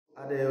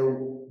At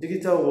the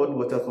Digital World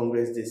Water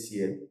Congress this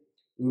year,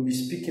 we'll be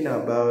speaking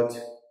about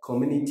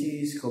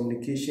communities,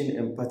 communication,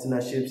 and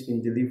partnerships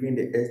in delivering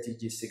the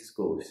SDG 6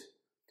 goals.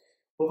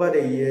 Over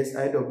the years,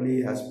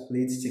 IEEE has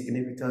played a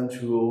significant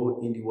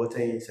role in the water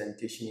and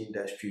sanitation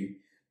industry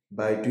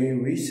by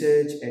doing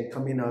research and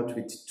coming out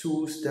with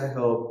tools that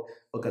help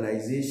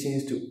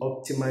organizations to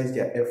optimize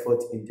their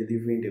effort in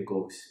delivering the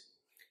goals.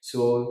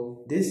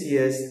 So this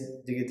year's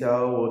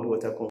Digital World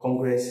Water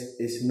Congress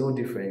is no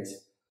different.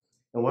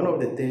 And one of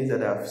the things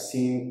that I've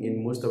seen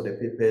in most of the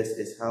papers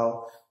is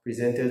how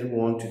presenters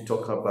want to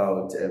talk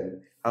about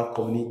how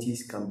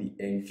communities can be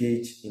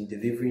engaged in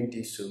delivering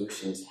these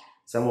solutions,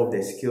 some of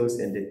the skills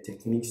and the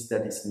techniques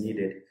that is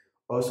needed.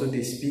 Also,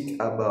 they speak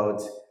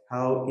about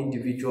how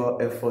individual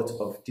efforts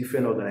of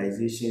different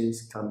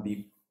organizations can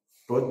be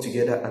brought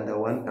together under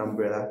one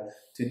umbrella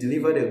to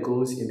deliver the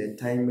goals in a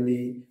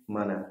timely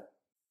manner.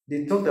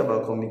 They talked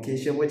about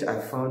communication, which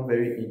I found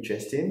very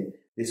interesting.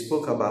 They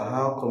spoke about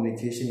how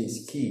communication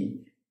is key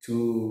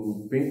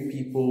to bring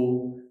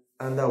people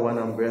under one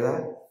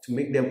umbrella, to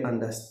make them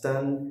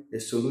understand the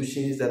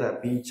solutions that are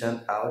being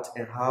churned out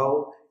and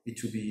how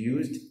it will be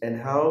used,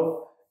 and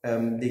how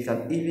they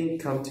can even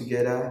come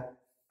together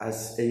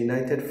as a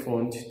united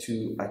front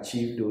to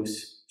achieve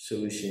those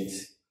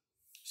solutions.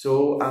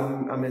 So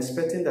I'm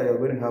expecting that you're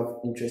going to have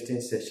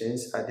interesting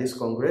sessions at this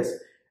Congress,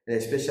 and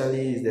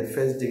especially it's the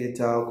first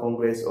digital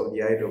Congress of the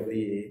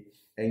IEEE,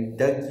 and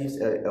that gives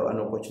an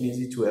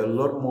opportunity to a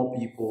lot more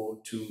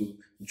people to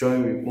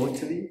join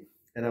remotely.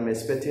 And I'm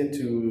expecting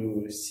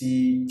to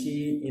see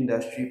key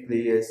industry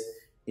players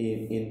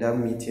in that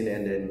meeting,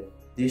 and then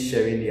they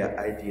sharing their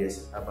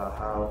ideas about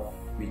how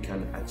we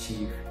can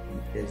achieve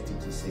the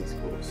SDG 6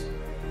 goals.